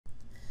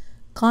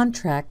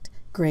Contract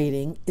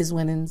grading is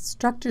when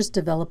instructors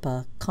develop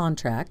a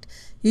contract,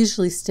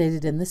 usually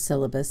stated in the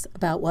syllabus,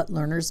 about what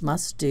learners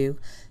must do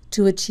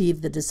to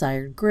achieve the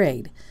desired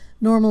grade.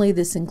 Normally,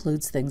 this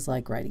includes things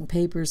like writing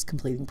papers,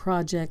 completing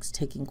projects,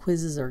 taking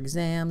quizzes or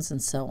exams,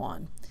 and so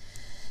on.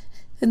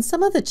 And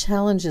some of the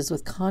challenges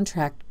with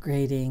contract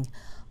grading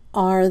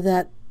are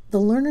that the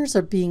learners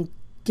are being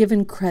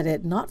given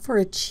credit not for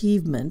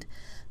achievement,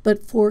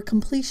 but for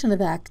completion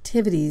of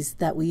activities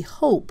that we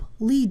hope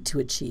lead to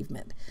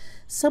achievement.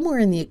 Somewhere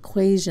in the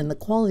equation, the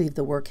quality of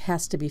the work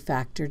has to be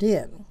factored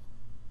in.